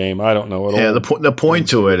another game. I don't know at all. Yeah, the point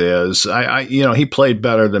to it is, he played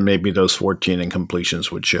better than maybe those 14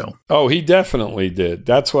 incompletions would show. Oh, he definitely did.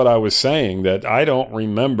 That's what I was saying, that I don't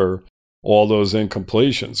remember all those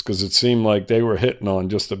incompletions, because it seemed like they were hitting on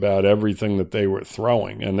just about everything that they were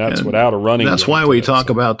throwing, and that's without a running game. That's why we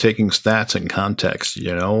talk about taking stats in context.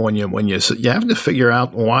 When you have to figure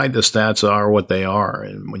out why the stats are what they are,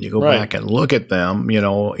 and when you go back and look at them,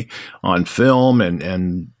 on film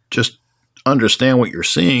and just understand what you're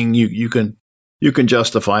seeing, you can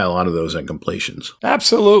justify a lot of those incompletions.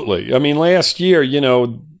 Absolutely. I mean, last year,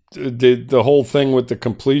 the whole thing with the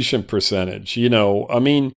completion percentage,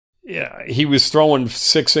 yeah, he was throwing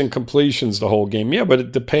 6 incompletions the whole game. Yeah,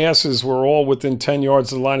 but the passes were all within 10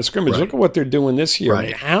 yards of the line of scrimmage. Right. Look at what they're doing this year. Right. I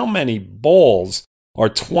mean, how many balls are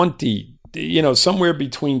 20, somewhere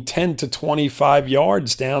between 10 to 25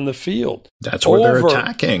 yards down the field? That's where they're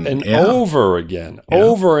attacking. And over again,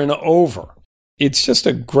 over and over. It's just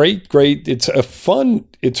a great,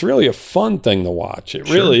 it's really a fun thing to watch. It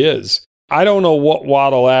really is. I don't know what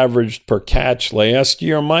Waddle averaged per catch last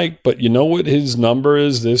year, Mike, but you know what his number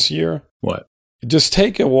is this year? What? Just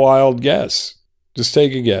take a wild guess. Just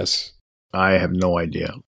take a guess. I have no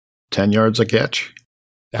idea. 10 yards a catch?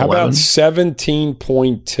 How 11? About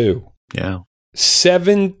 17.2? Yeah.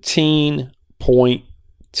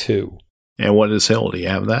 17.2. And what is Hill? Do you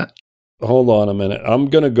have that? Hold on a minute. I'm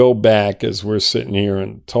going to go back as we're sitting here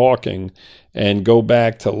and talking and go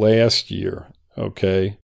back to last year,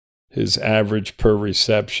 okay? His average per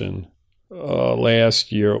reception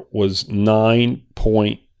last year was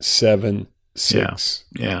 9.76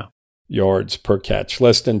 yards per catch,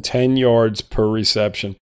 less than 10 yards per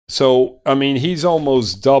reception. So, I mean, he's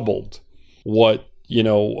almost doubled what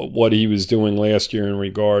he was doing last year in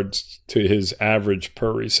regards to his average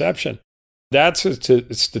per reception. That's a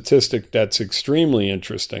statistic that's extremely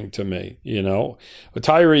interesting to me, But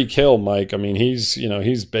Tyreek Hill, Mike, I mean,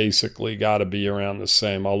 he's basically got to be around the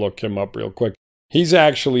same. I'll look him up real quick. He's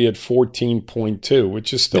actually at 14.2,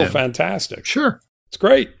 which is still fantastic. Sure. It's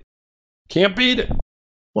great. Can't beat it.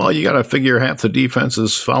 Well, you got to figure half the defense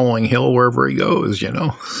is following Hill wherever he goes,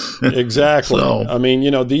 Exactly. So. I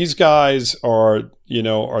mean, these guys are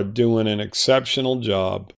doing an exceptional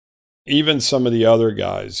job. Even some of the other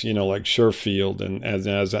guys, like Sherfield and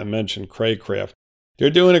as I mentioned, Craycraft, they're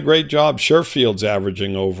doing a great job. Sherfield's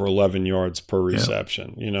averaging over 11 yards per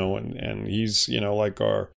reception, and he's, like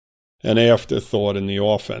an afterthought in the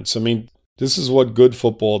offense. I mean, this is what good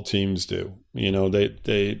football teams do.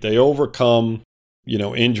 They overcome,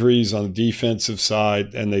 injuries on the defensive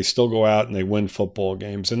side, and they still go out and they win football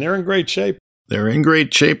games, and they're in great shape. They're in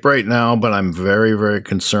great shape right now, but I'm very, very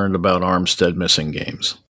concerned about Armstead missing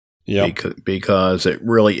games. Yeah, because it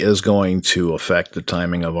really is going to affect the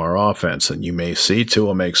timing of our offense. And you may see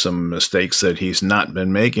Tua make some mistakes that he's not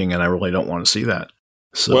been making, and I really don't want to see that.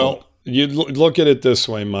 So, well, you look at it this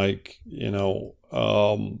way, Mike. You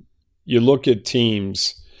look at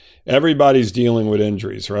teams, everybody's dealing with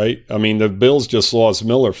injuries, right? I mean, the Bills just lost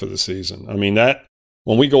Miller for the season. I mean, that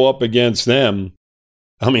when we go up against them,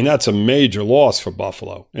 I mean, that's a major loss for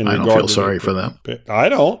Buffalo. I don't feel sorry for them. I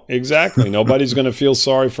don't. Exactly. Nobody's going to feel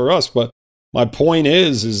sorry for us. But my point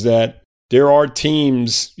is that there are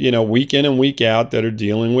teams, week in and week out that are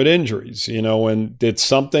dealing with injuries, and it's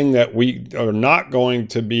something that we are not going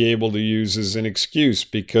to be able to use as an excuse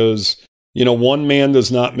because, one man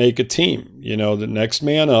does not make a team. The next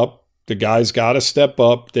man up, the guy's got to step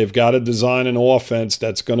up. They've got to design an offense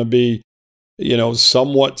that's going to be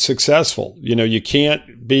somewhat successful. You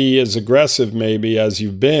can't be as aggressive maybe as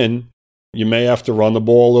you've been. You may have to run the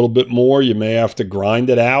ball a little bit more. You may have to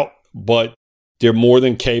grind it out, but they're more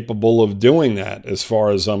than capable of doing that as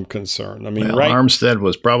far as I'm concerned. I mean, Armstead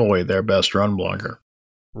was probably their best run blocker.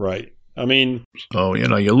 Right. I mean, so,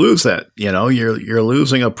 you lose that, you're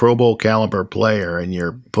losing a Pro Bowl caliber player and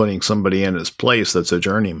you're putting somebody in his place that's a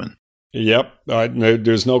journeyman. Yep.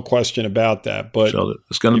 There's no question about that, but so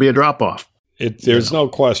it's going to be a drop off. There's no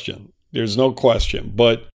question. There's no question.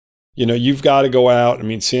 But, you've got to go out. I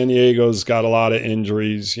mean, San Diego's got a lot of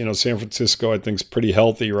injuries. San Francisco, I think, is pretty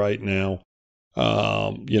healthy right now.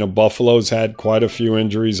 Buffalo's had quite a few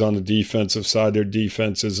injuries on the defensive side. Their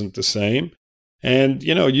defense isn't the same. And,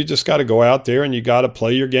 you just got to go out there and you got to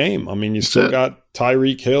play your game. I mean, you still got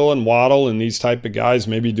Tyreek Hill and Waddle and these type of guys,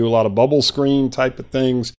 maybe do a lot of bubble screen type of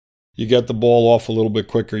things. You get the ball off a little bit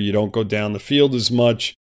quicker. You don't go down the field as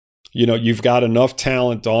much. You've got enough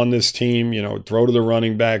talent on this team, throw to the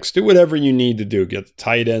running backs, do whatever you need to do, get the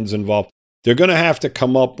tight ends involved. They're going to have to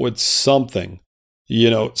come up with something,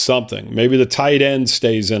 something. Maybe the tight end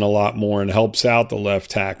stays in a lot more and helps out the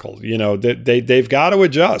left tackle. They've got to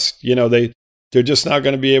adjust. They're just not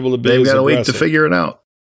going to be able to be as aggressive. They've got a week to figure it out.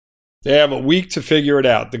 They have a week to figure it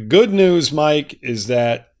out. The good news, Mike, is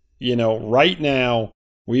that, right now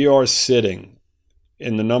we are sitting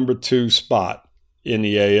in the number 2 spot in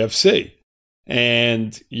the AFC.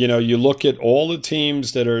 And, you look at all the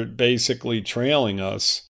teams that are basically trailing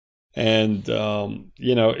us, and,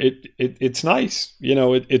 it's nice.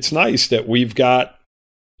 It's nice that we've got,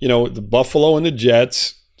 the Buffalo and the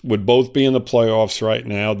Jets would both be in the playoffs right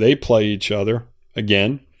now. They play each other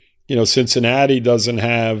again. Cincinnati doesn't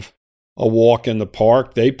have a walk in the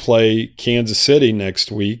park. They play Kansas City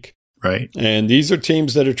next week. Right. And these are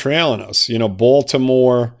teams that are trailing us.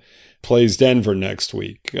 Baltimore plays Denver next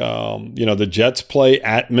week. The Jets play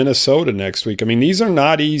at Minnesota next week. I mean, these are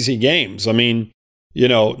not easy games. I mean,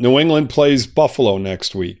 New England plays Buffalo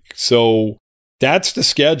next week. So that's the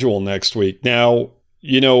schedule next week. Now,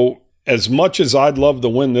 as much as I'd love to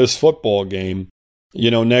win this football game,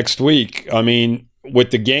 next week, I mean,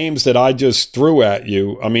 with the games that I just threw at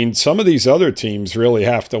you, I mean, some of these other teams really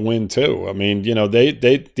have to win too. I mean,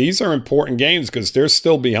 these are important games because they're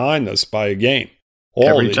still behind us by a game.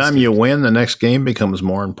 Every time you win, the next game becomes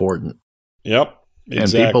more important. Yep.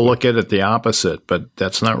 Exactly. And people look at it the opposite, but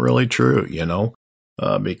that's not really true,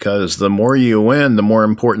 because the more you win, the more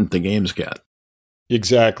important the games get.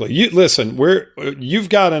 Exactly. You've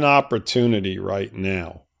got an opportunity right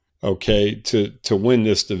now, okay, to win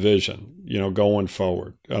this division, going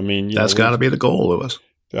forward. I mean, that's got to be the goal, Lewis.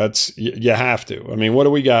 You have to. I mean, what do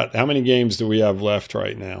we got? How many games do we have left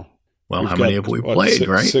right now? Well, how many have we played,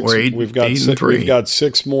 right? We've got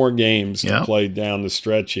 6 more games to play down the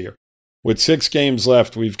stretch here. With 6 games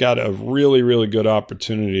left, we've got a really, really good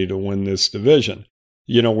opportunity to win this division.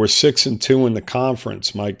 We're 6-2 in the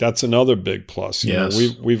conference, Mike. That's another big plus. Yes.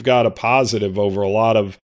 We've got a positive over a lot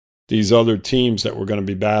of these other teams that we're going to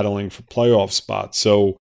be battling for playoff spots.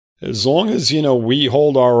 So as long as, we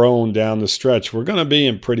hold our own down the stretch, we're going to be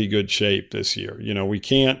in pretty good shape this year. We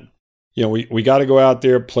can't, we got to go out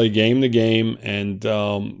there, play game to game. And,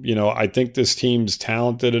 I think this team's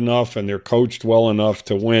talented enough and they're coached well enough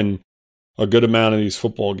to win a good amount of these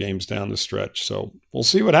football games down the stretch. So we'll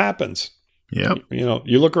see what happens. Yep.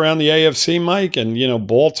 You look around the AFC, Mike, and,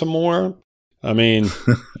 Baltimore, I mean,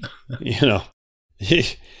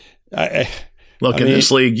 Look, in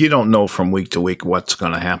this league, you don't know from week to week what's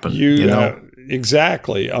going to happen.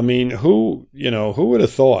 Exactly. I mean, who would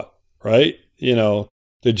have thought, right? The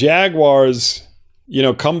Jaguars,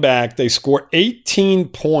 come back. They score 18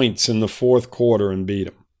 points in the fourth quarter and beat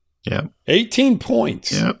them. Yeah. 18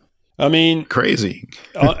 points. Yep. I mean, crazy.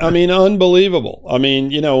 Unbelievable. I mean,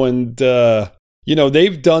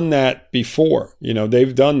 they've done that before.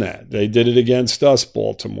 They've done that. They did it against us,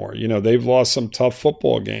 Baltimore. They've lost some tough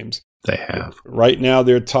football games. They have. Right now,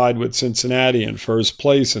 they're tied with Cincinnati in first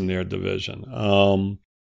place in their division.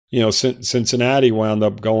 Cincinnati wound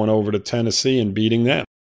up going over to Tennessee and beating them.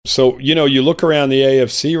 So, you look around the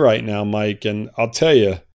AFC right now, Mike, and I'll tell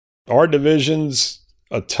you, our division's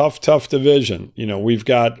a tough division. We've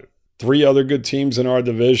got 3 other good teams in our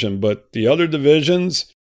division, but the other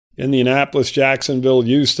divisions, Indianapolis, Jacksonville,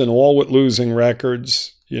 Houston, all with losing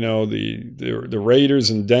records. The Raiders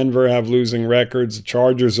and Denver have losing records. The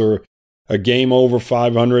Chargers are a game over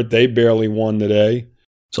 500. They barely won today.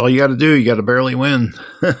 That's all you got to do. You got to barely win.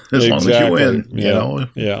 As long as you win,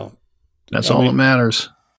 Yeah. That's all that matters.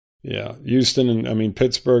 Yeah. Houston and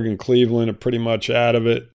Pittsburgh and Cleveland are pretty much out of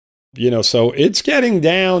it. So it's getting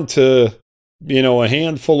down to, a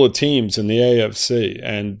handful of teams in the AFC.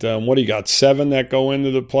 And what do you got? 7 that go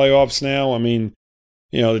into the playoffs now? I mean,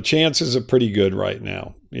 the chances are pretty good right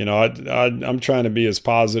now. I'm trying to be as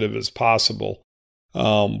positive as possible.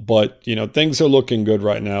 But things are looking good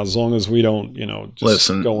right now as long as we don't, just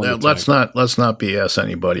go in the let's not BS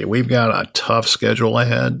anybody. We've got a tough schedule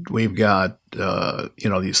ahead. We've got,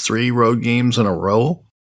 these 3 road games in a row.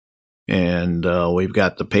 And we've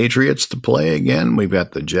got the Patriots to play again. We've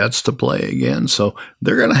got the Jets to play again. So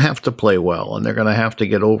they're going to have to play well, and they're going to have to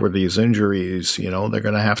get over these injuries. They're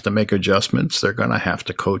going to have to make adjustments. They're going to have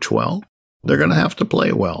to coach well. They're going to have to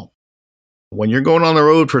play well. When you're going on the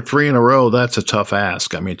road for 3 in a row, that's a tough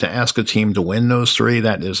ask. I mean, to ask a team to win those 3,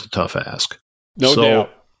 that is a tough ask. No doubt.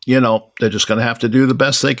 They're just going to have to do the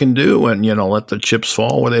best they can do and, let the chips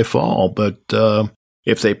fall where they fall. But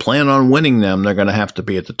if they plan on winning them, they're going to have to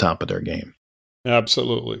be at the top of their game.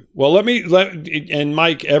 Absolutely. Well, and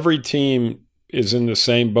Mike, every team is in the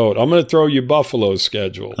same boat. I'm going to throw you Buffalo's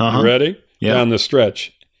schedule. You ready? Yeah. Down the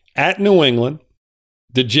stretch. At New England,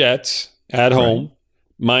 the Jets at home,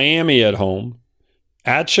 Miami at home,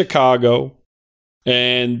 at Chicago,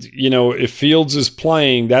 and, if Fields is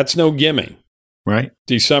playing, that's no gimme. Right.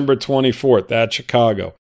 December 24th at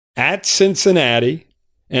Chicago. At Cincinnati,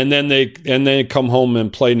 and then they come home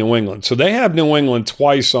and play New England. So they have New England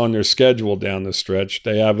twice on their schedule down the stretch.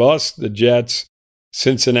 They have us, the Jets,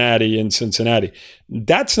 Cincinnati in Cincinnati.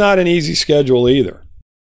 That's not an easy schedule either.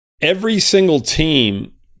 Every single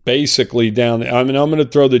team basically down there. I mean, I'm going to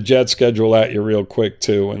throw the Jet schedule at you real quick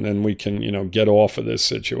too, and then we can, get off of this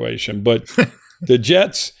situation. But the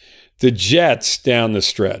Jets down the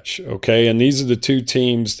stretch, okay? And these are the two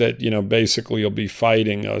teams that, basically will be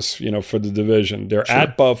fighting us, for the division. They're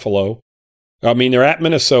at Buffalo. I mean, they're at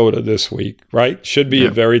Minnesota this week, right? Should be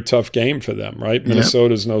a very tough game for them, right?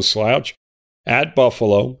 Minnesota's no slouch. At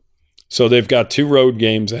Buffalo. So they've got 2 road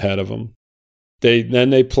games ahead of them.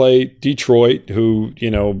 Then they play Detroit, who,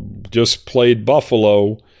 just played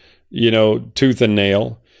Buffalo, tooth and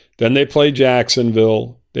nail. Then they play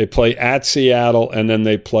Jacksonville. They play at Seattle, and then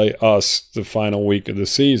they play us the final week of the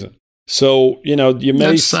season. So, you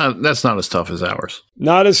may... That's not as tough as ours.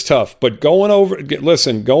 Not as tough, but going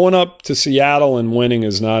up to Seattle and winning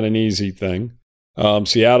is not an easy thing.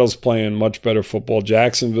 Seattle's playing much better football.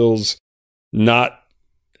 Jacksonville's not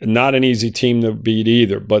an easy team to beat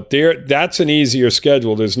either, but that's an easier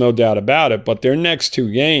schedule. There's no doubt about it. But their next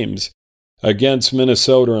 2 games against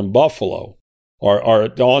Minnesota and Buffalo are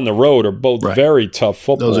on the road are both very tough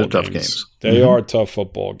football games. Those are tough games. They are tough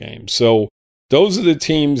football games. So those are the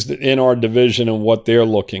teams in our division and what they're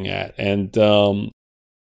looking at. And, I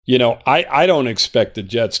don't expect the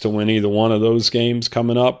Jets to win either one of those games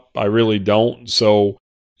coming up. I really don't. So,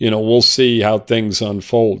 we'll see how things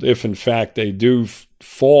unfold. If, in fact, they do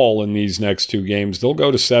fall in these next 2 games, they'll go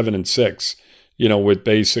to 7-6, with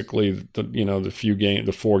basically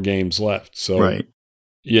the 4 games left. So,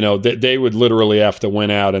 they would literally have to win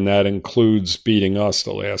out, and that includes beating us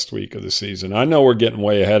the last week of the season. I know we're getting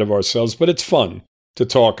way ahead of ourselves, but it's fun to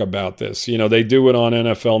talk about this. They do it on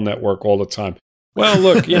NFL Network all the time. Well,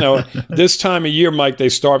 look, this time of year, Mike, they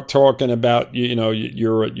start talking about,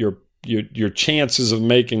 your chances of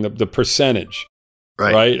making the percentage.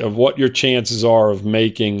 Right, of what your chances are of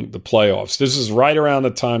making the playoffs. This is right around the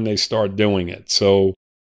time they start doing it. So,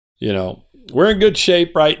 we're in good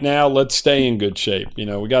shape right now. Let's stay in good shape.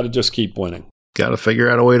 We got to just keep winning. Got to figure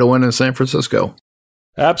out a way to win in San Francisco.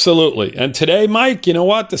 Absolutely. And today, Mike, you know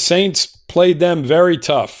what? The Saints played them very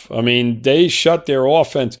tough. I mean, they shut their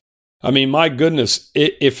offense. I mean, my goodness,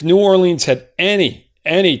 if New Orleans had any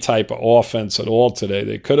type of offense at all today,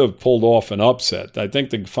 they could have pulled off an upset. I think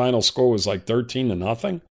the final score was like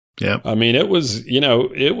 13-0. Yeah. I mean, it was.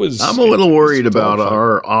 I'm a little worried about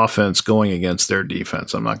our offense going against their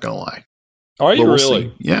defense. I'm not going to lie. Are you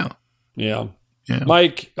really? Yeah.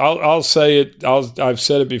 Mike, I'll say it. I've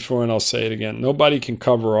said it before and I'll say it again. Nobody can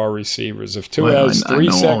cover our receivers. If Tua has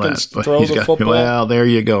 3 seconds to throw the football. Well, there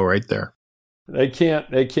you go, right there. They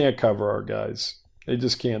can't cover our guys. They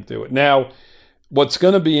just can't do it. Now, what's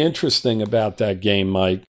going to be interesting about that game,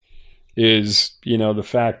 Mike, is, the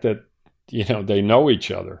fact that, they know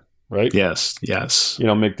each other, right? Yes.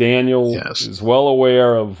 McDaniel is well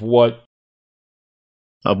aware of what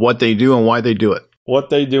they do and why they do it.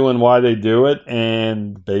 What they do and why they do it,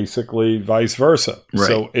 and basically vice versa. Right.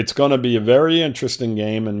 So it's going to be a very interesting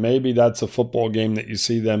game, and maybe that's a football game that you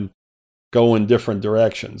see them go in different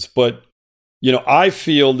directions. But, I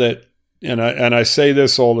feel that, and I say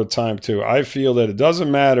this all the time too, I feel that it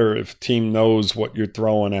doesn't matter if a team knows what you're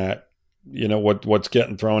throwing at, what's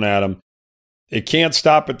getting thrown at them. It can't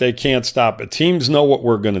stop it. They can't stop it. Teams know what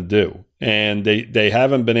we're going to do, and they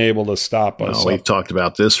haven't been able to stop us. We've talked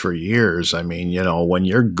about this for years. I mean, when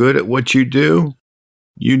you're good at what you do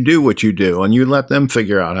what you do, and you let them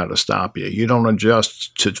figure out how to stop you. You don't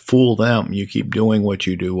adjust to fool them. You keep doing what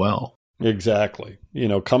you do well. Exactly.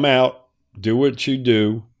 Come out, do what you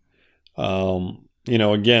do. Again,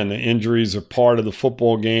 the injuries are part of the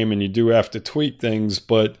football game, and you do have to tweak things,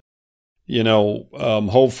 but,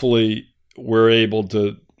 hopefully we're able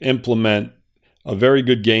to implement a very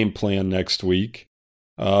good game plan next week,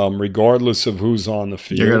 regardless of who's on the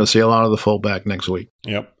field. You're going to see a lot of the fullback next week.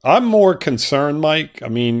 Yep. I'm more concerned, Mike. I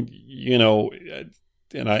mean,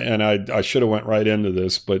 and I should have went right into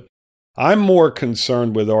this, but I'm more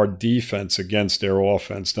concerned with our defense against their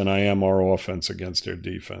offense than I am our offense against their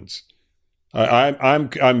defense.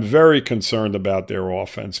 I'm very concerned about their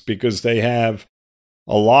offense because they have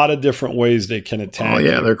a lot of different ways they can attack. Oh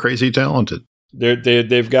yeah, they're crazy talented.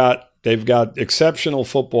 They've got exceptional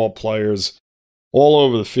football players all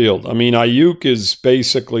over the field. I mean, Ayuk is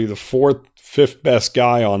basically the 4th, 5th best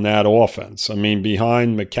guy on that offense. I mean,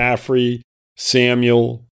 behind McCaffrey,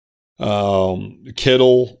 Samuel,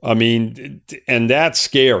 Kittle. I mean, and that's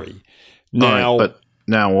scary. Now, right, but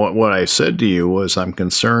now what I said to you was I'm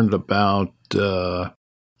concerned about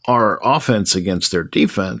our offense against their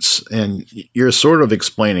defense, and you're sort of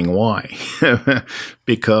explaining why.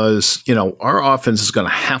 Because, our offense is going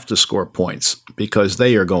to have to score points because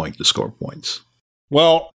they are going to score points.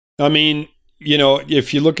 Well, I mean,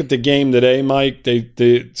 if you look at the game today, Mike,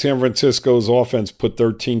 the San Francisco's offense put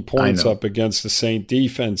 13 points up against the Saint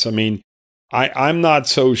defense. I mean, I'm not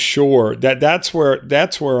so sure that's where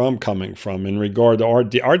I'm coming from in regard to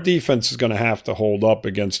our defense is going to have to hold up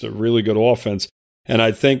against a really good offense. And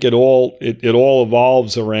I think it all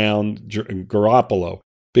evolves around Garoppolo,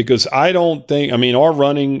 because I don't think,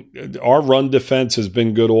 our run defense has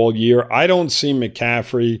been good all year. I don't see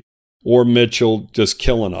McCaffrey or Mitchell just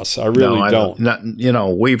killing us. I really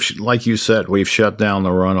don't. We've, like you said, we've shut down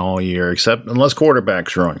the run all year, except unless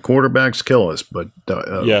quarterbacks run. Quarterbacks kill us, but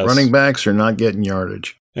yes. Running backs are not getting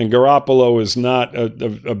yardage. And Garoppolo is not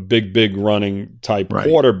a big running type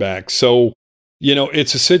quarterback. So,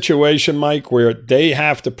 it's a situation, Mike, where they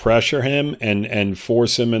have to pressure him and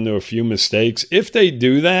force him into a few mistakes. If they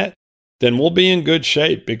do that, then we'll be in good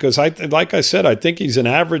shape, because like I said, I think he's an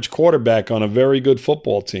average quarterback on a very good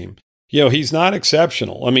football team. He's not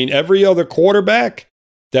exceptional. Every other quarterback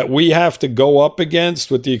that we have to go up against,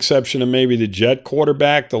 with the exception of maybe the Jet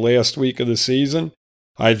quarterback the last week of the season,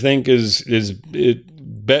 I think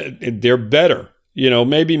they're better.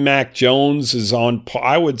 Maybe Mac Jones is on par.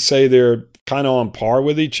 I would say they're kind of on par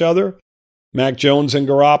with each other. Mac Jones and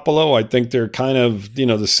Garoppolo, I think they're kind of,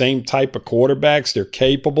 the same type of quarterbacks. They're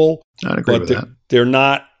capable. I'd agree with that. They're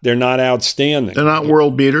not outstanding. They're not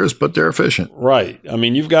world beaters, but they're efficient. Right.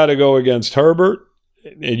 You've got to go against Herbert.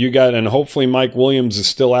 And hopefully Mike Williams is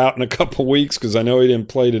still out in a couple weeks, because I know he didn't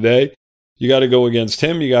play today. You got to go against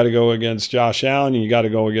him. You got to go against Josh Allen. And you got to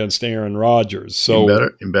go against Aaron Rodgers. So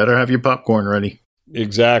you better have your popcorn ready.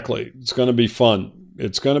 Exactly. It's going to be fun.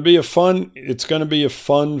 It's going to be a fun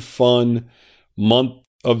month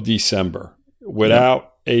of December,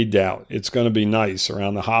 without a doubt. It's going to be nice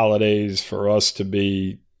around the holidays for us to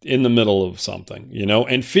be in the middle of something,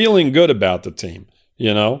 and feeling good about the team,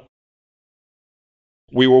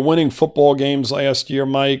 We were winning football games last year,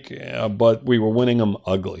 Mike, but we were winning them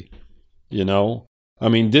ugly,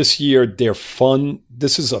 This year, they're fun.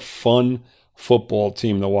 This is a fun football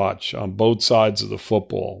team to watch on both sides of the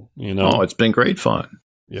football, Oh, it's been great fun.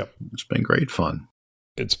 Yep. It's been great fun.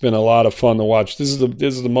 It's been a lot of fun to watch. This is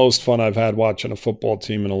the most fun I've had watching a football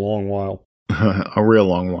team in a long while. A real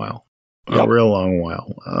long while. Yep. A real long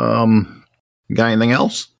while. Got anything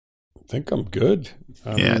else? I think I'm good.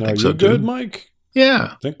 I think are so you too. Good, Mike? Yeah.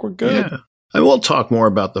 I think we're good. Yeah. I will talk more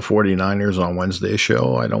about the 49ers on Wednesday's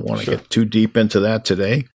show. I don't want to get too deep into that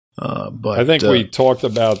today. But I think we talked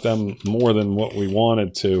about them more than what we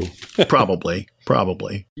wanted to. Probably.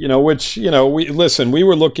 We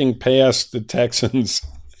were looking past the Texans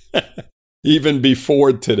even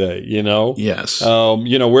before today, Yes.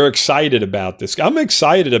 We're excited about this. I'm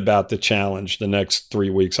excited about the challenge the next 3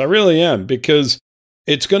 weeks. I really am, because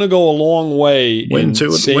it's going to go a long way. Win two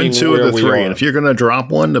of the three. And if you're going to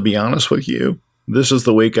drop one, to be honest with you, this is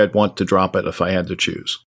the week I'd want to drop it if I had to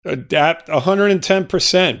choose. At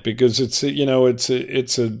 110%, because it's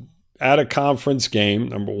a out of conference game,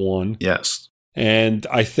 number one. Yes. And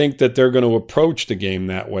I think that they're going to approach the game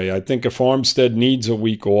that way. I think if Armstead needs a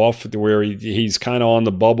week off where he's kind of on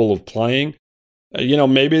the bubble of playing,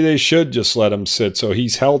 maybe they should just let him sit so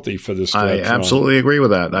he's healthy for this stretch. I absolutely agree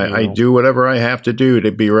with that. I do whatever I have to do to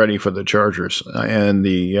be ready for the Chargers and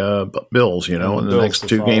the Bills, in the next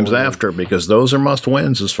two games after, because those are must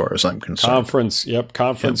wins as far as I'm concerned.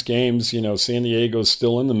 Conference games. San Diego's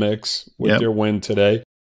still in the mix with their win today.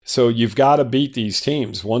 So you've got to beat these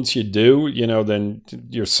teams. Once you do, then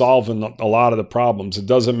you're solving a lot of the problems. It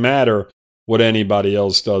doesn't matter what anybody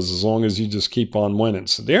else does as long as you just keep on winning.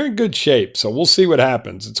 So they're in good shape. So we'll see what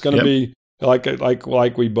happens. It's going to be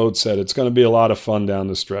like we both said. It's going to be a lot of fun down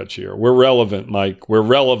the stretch here. We're relevant, Mike. We're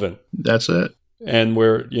relevant. That's it. And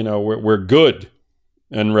we're good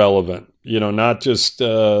and relevant. Not just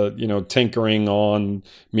tinkering on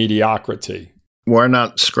mediocrity. We're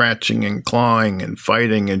not scratching and clawing and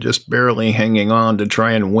fighting and just barely hanging on to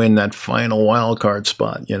try and win that final wild card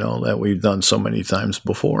spot, that we've done so many times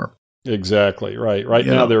before. Exactly. Right. Right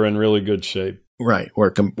now they're in really good shape. Right.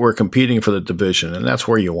 We're competing for the division, and that's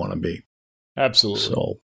where you want to be. Absolutely.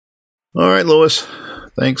 So, all right, Lewis.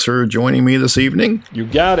 Thanks for joining me this evening. You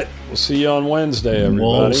got it. We'll see you on Wednesday, everybody.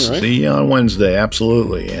 We'll see you on Wednesday,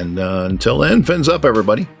 absolutely. And until then, fins up,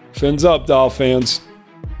 everybody. Fins up, Dolphins.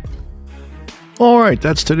 All right,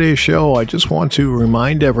 that's today's show. I just want to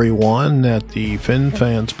remind everyone that the Fin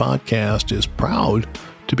Fans podcast is proud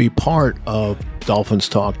to be part of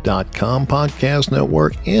DolphinsTalk.com podcast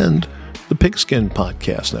network and the Pigskin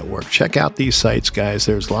Podcast Network. Check out these sites, guys.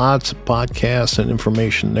 There's lots of podcasts and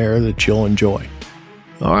information there that you'll enjoy.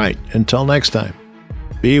 All right, until next time,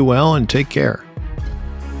 be well and take care.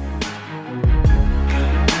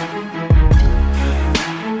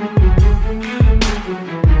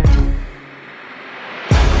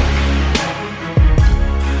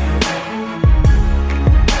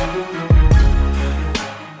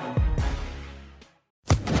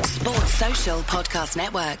 Sports Social Podcast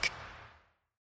Network.